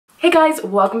Hey guys,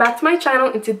 welcome back to my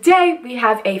channel, and today we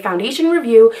have a foundation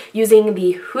review using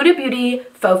the Huda Beauty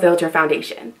Faux Filter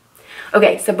Foundation.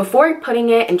 Okay, so before putting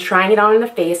it and trying it on in the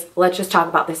face, let's just talk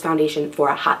about this foundation for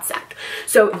a hot sec.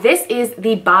 So this is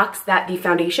the box that the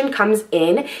foundation comes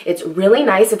in. It's really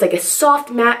nice. It's like a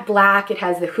soft matte black. It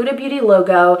has the Huda Beauty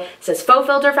logo. It says Faux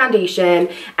Filter Foundation,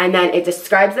 and then it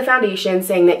describes the foundation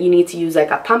saying that you need to use like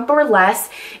a pump or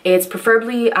less. It's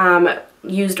preferably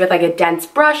used with like a dense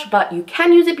brush, but you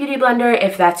can use a beauty blender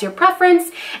if that's your preference,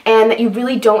 and that you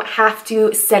really don't have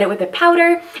to set it with a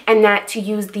powder, and that to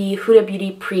use the Huda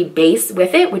Beauty pre-base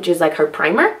with it, which is like her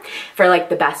primer, for like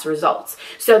the best results.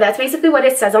 So that's basically what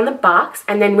it says on the box.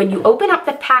 And then when you open up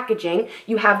the packaging,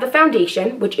 you have the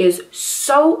foundation, which is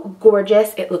so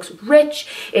gorgeous. It looks rich.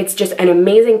 It's just an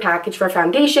amazing package for a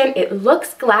foundation. It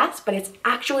looks glass, but it's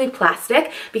actually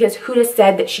plastic because Huda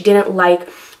said that she didn't like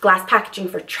glass packaging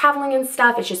for traveling and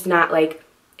stuff. It's just not like,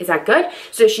 it's not good.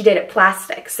 So she did it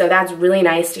plastic. So that's really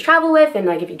nice to travel with, and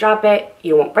like if you drop it,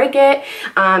 you won't break it.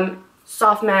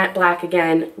 Soft matte black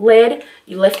again lid.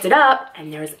 You lift it up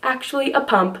and there's actually a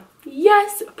pump.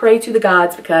 Yes, pray to the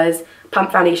gods, because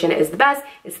pump foundation is the best.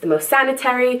 It's the most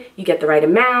sanitary. You get the right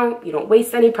amount. You don't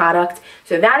waste any product.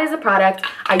 So that is a product.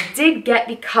 I did get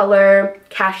the color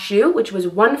Cashew, which was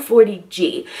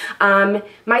 140G.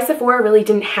 My Sephora really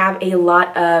didn't have a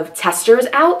lot of testers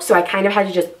out, so I kind of had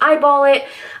to just eyeball it.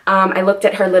 I looked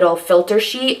at her little filter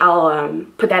sheet. I'll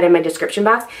put that in my description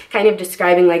box, kind of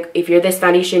describing like if you're this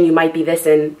foundation, you might be this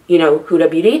in, you know, Huda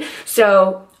Beauty.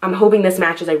 So I'm hoping this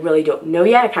matches. I really don't know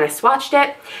yet. I kind of swatched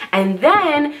it. And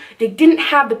then they didn't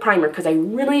have the primer, because I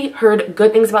really heard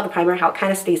good things about the primer, how it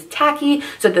kind of stays tacky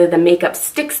so that the makeup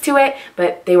sticks to it,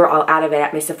 but they were all out of it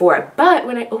at my Sephora. But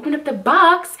when I opened up the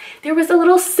box, there was a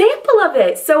little sample of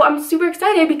it. So I'm super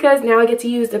excited because now I get to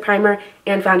use the primer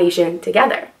and foundation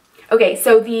together. Okay,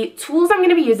 so the tools I'm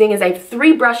going to be using is I have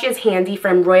 3 brushes handy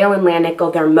from Royal and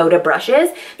Langnickel. They're Moda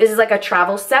brushes. This is like a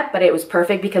travel set, but it was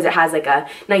perfect because it has like a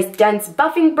nice dense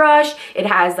buffing brush. It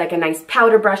has like a nice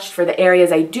powder brush for the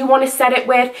areas I do want to set it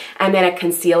with, and then a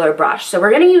concealer brush. So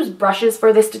we're going to use brushes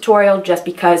for this tutorial just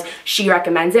because she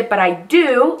recommends it, but I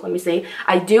do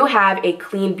have a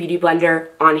clean beauty blender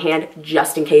on hand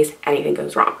just in case anything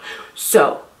goes wrong.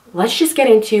 So let's just get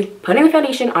into putting the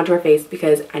foundation onto her face,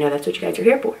 because I know that's what you guys are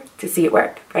here for, to see it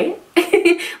work, right?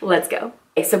 Let's go.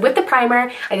 Okay, so with the primer,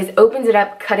 I just opened it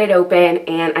up, cut it open,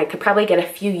 and I could probably get a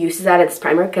few uses out of this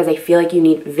primer because I feel like you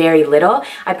need very little.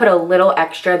 I put a little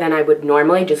extra than I would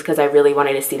normally just because I really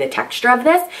wanted to see the texture of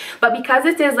this. But because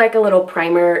this is like a little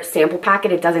primer sample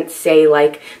packet, it doesn't say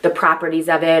like the properties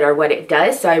of it or what it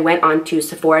does. So I went on to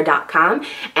Sephora.com,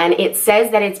 and it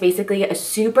says that it's basically a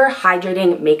super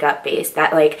hydrating makeup base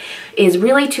that like is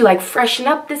really to like freshen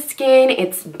up the skin.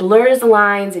 It blurs the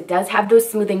lines. It does have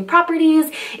those smoothing properties.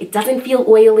 It doesn't feel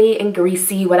oily and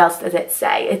greasy. What else does it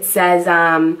say? It says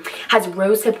has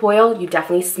rosehip oil. You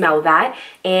definitely smell that.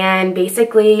 And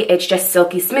basically it's just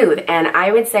silky smooth, and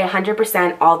I would say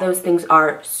 100% all those things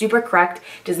are super correct.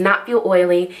 Does not feel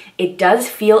oily. It does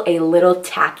feel a little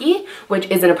tacky, which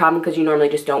isn't a problem because you normally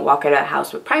just don't walk out of the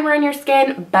house with primer on your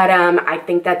skin, but I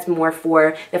think that's more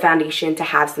for the foundation to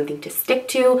have something to stick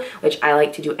to, which I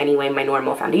like to do anyway in my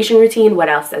normal foundation routine. What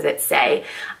else does it say?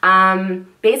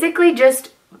 Basically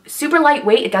just super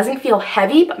lightweight. It doesn't feel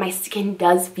heavy, but my skin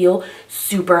does feel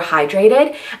super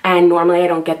hydrated, and normally I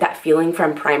don't get that feeling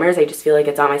from primers. I just feel like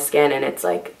it's on my skin and it's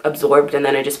like absorbed, and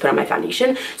then I just put on my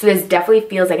foundation. So this definitely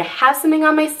feels like I have something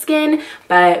on my skin,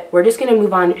 but we're just going to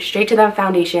move on straight to the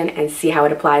foundation and see how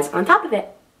it applies on top of it.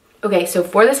 Okay, so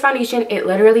for this foundation, it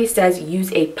literally says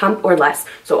use a pump or less.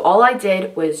 So all I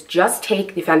did was just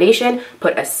take the foundation,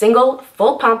 put a single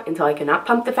full pump until I cannot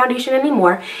pump the foundation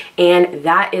anymore, and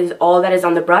that is all that is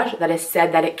on the brush. That is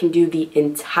said that it can do the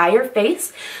entire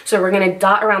face. So we're going to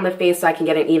dot around the face so I can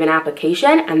get an even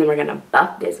application, and then we're going to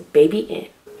buff this baby in.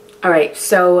 Alright,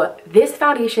 so this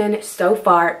foundation so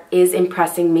far is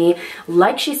impressing me.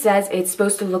 Like she says, it's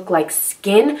supposed to look like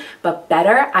skin, but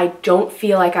better. I don't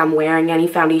feel like I'm wearing any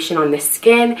foundation on the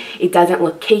skin. It doesn't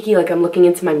look cakey. Like I'm looking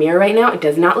into my mirror right now. It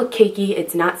does not look cakey.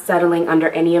 It's not settling under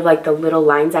any of like the little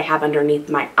lines I have underneath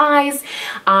my eyes.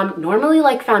 Normally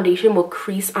like foundation will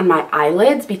crease on my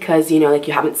eyelids because, you know, like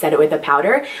you haven't set it with a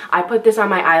powder. I put this on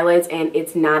my eyelids and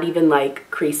it's not even like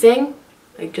creasing.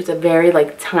 Like just a very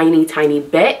like tiny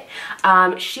bit.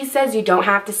 She says you don't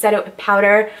have to set it with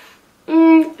powder.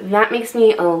 That makes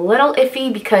me a little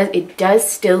iffy because it does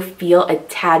still feel a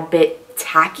tad bit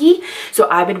tacky. So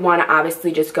I would want to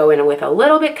obviously just go in with a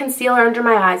little bit concealer under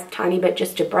my eyes, tiny bit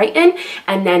just to brighten,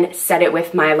 and then set it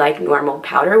with my like normal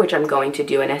powder, which I'm going to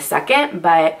do in a second.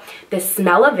 But the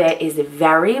smell of it is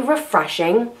very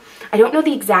refreshing. I don't know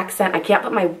the exact scent. I can't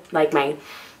put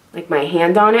my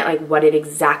hand on it, like what it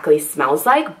exactly smells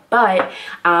like, but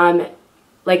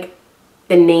like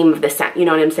the name of the scent, you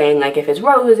know what I'm saying? Like if it's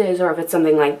roses or if it's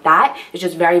something like that, it's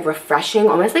just very refreshing,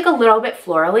 almost like a little bit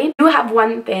florally. I do have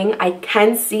one thing I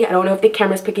can see, I don't know if the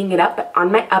camera's picking it up, but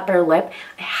on my upper lip,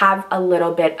 I have a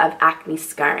little bit of acne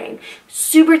scarring.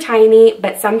 Super tiny,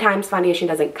 but sometimes foundation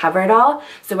doesn't cover it all.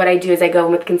 So what I do is I go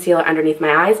in with concealer underneath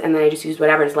my eyes, and then I just use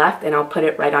whatever's left and I'll put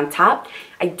it right on top.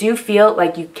 I do feel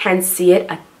like you can see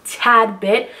it a tad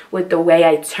bit with the way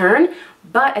I turn,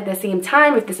 but at the same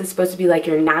time, if this is supposed to be like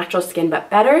your natural skin but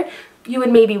better, you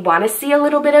would maybe want to see a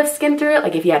little bit of skin through it,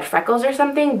 like if you had freckles or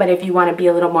something. But if you want to be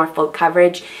a little more full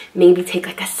coverage, maybe take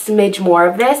like a smidge more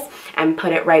of this and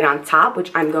put it right on top,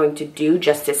 which I'm going to do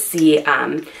just to see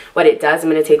what it does. I'm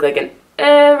going to take like an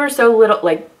ever so little,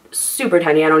 like super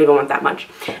tiny, I don't even want that much,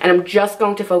 and I'm just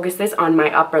going to focus this on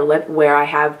my upper lip where I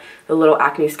have the little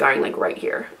acne scarring, like right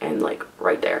here and like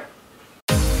right there.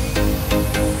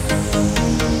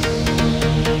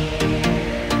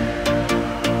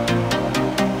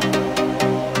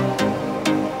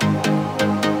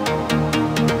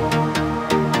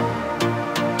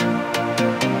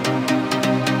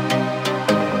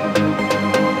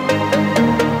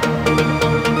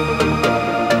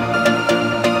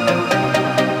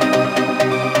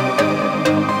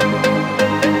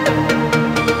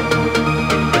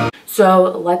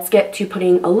 So let's get to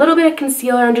putting a little bit of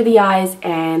concealer under the eyes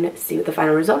and see what the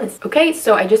final result is. Okay,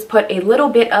 so I just put a little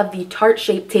bit of the Tarte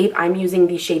Shape Tape. I'm using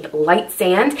the shade Light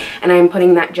Sand, and I'm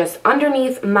putting that just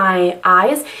underneath my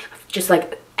eyes, just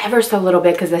like ever so little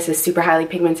bit, because this is super highly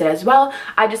pigmented as well.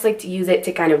 I just like to use it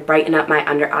to kind of brighten up my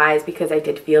under eyes, because I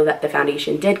did feel that the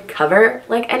foundation did cover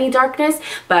like any darkness,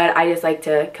 but I just like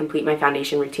to complete my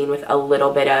foundation routine with a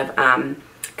little bit of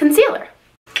concealer.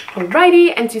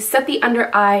 Alrighty, and to set the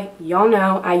under eye, y'all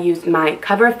know I used my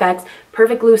Cover FX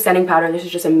Perfect Glue setting powder. This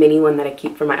is just a mini one that I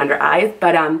keep for my under eyes,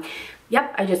 but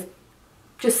yep, I just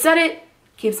set it,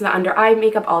 keeps the under eye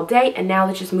makeup all day. And now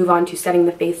let's just move on to setting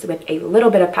the face with a little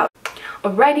bit of powder.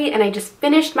 Alrighty, and I just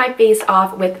finished my face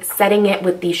off with setting it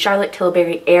with the Charlotte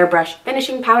Tilbury Airbrush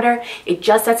finishing powder. It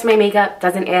just sets my makeup,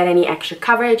 doesn't add any extra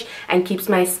coverage, and keeps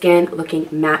my skin looking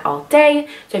matte all day.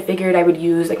 So I figured I would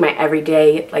use like my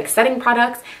everyday like setting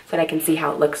products so that I can see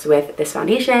how it looks with this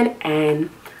foundation,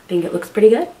 and I think it looks pretty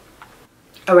good.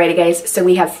 Alrighty guys, so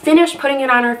we have finished putting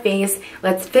it on our face.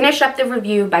 Let's finish up the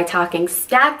review by talking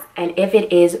stats and if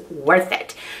it is worth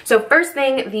it. So first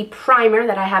thing, the primer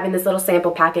that I have in this little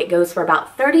sample packet goes for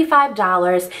about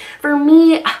 $35. For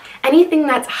me, anything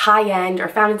that's high-end or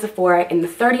found in Sephora in the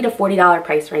 $30 to $40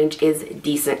 price range is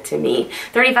decent to me.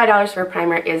 $35 for a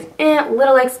primer is a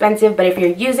little expensive, but if you're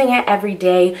using it every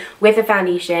day with a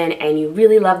foundation and you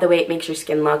really love the way it makes your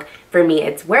skin look, for me,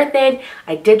 it's worth it.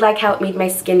 I did like how it made my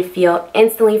skin feel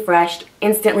instantly fresh,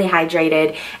 instantly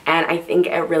hydrated, and I think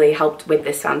it really helped with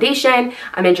this foundation.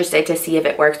 I'm interested to see if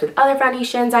it works with other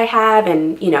foundations I have,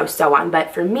 and you know, so on.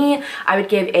 But for me, I would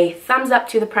give a thumbs up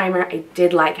to the primer. I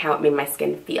did like how it made my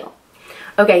skin feel.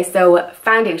 Okay, so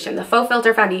foundation. The Faux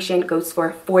Filter foundation goes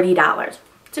for $40.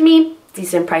 To me,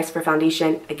 decent price for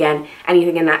foundation. Again,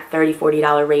 anything in that $30,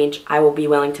 $40 range, I will be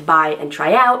willing to buy and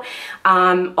try out.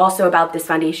 Also about this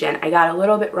foundation, I got a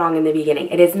little bit wrong in the beginning.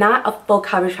 It is not a full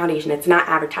coverage foundation. It's not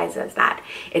advertised as that.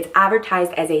 It's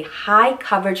advertised as a high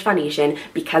coverage foundation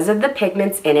because of the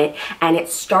pigments in it, and it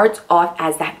starts off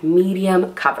as that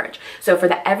medium coverage. So for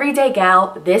the everyday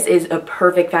gal, this is a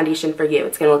perfect foundation for you.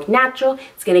 It's gonna look natural.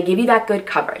 It's gonna give you that good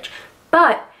coverage.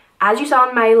 But as you saw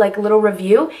in my like little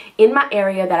review, in my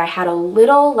area that I had a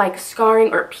little like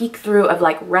scarring or peek through of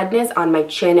like redness on my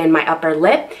chin and my upper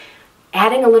lip,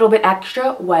 adding a little bit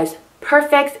extra was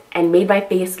perfect and made my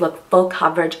face look full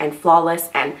coverage and flawless,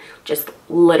 and just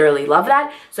literally love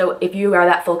that. So if you are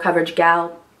that full coverage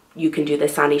gal, you can do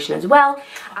this foundation as well.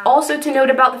 Also to note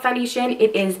about the foundation,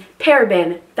 it is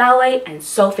paraben, phthalate, and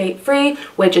sulfate free,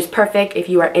 which is perfect if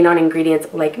you are in on ingredients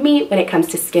like me when it comes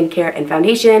to skincare and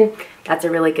foundation. That's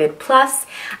a really good plus.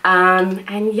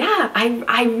 And yeah,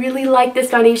 I really like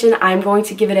this foundation. I'm going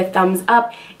to give it a thumbs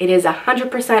up. It is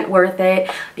 100% worth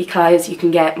it because you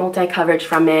can get multi-coverage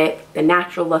from it, the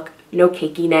natural look, no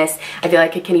cakiness. I feel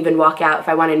like I can even walk out if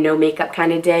I want a no makeup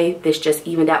kind of day. This just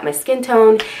evened out my skin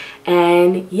tone.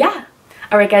 And yeah,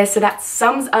 Alright guys, so that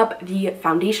sums up the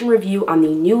foundation review on the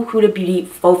new Huda Beauty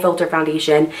Faux Filter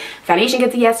Foundation. Foundation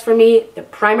gets a yes from me, the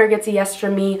primer gets a yes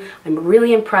from me. I'm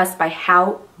really impressed by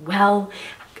how well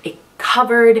it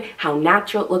covered, how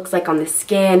natural it looks like on the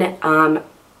skin.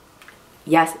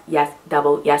 Yes, yes,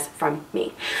 double yes from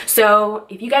me. So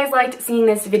if you guys liked seeing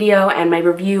this video and my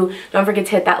review, don't forget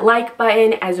to hit that like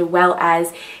button as well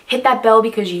as hit that bell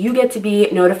because you get to be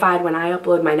notified when I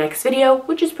upload my next video,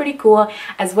 which is pretty cool.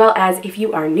 As well as if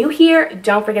you are new here,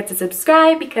 don't forget to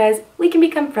subscribe because we can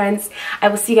become friends. I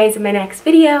will see you guys in my next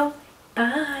video.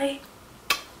 Bye.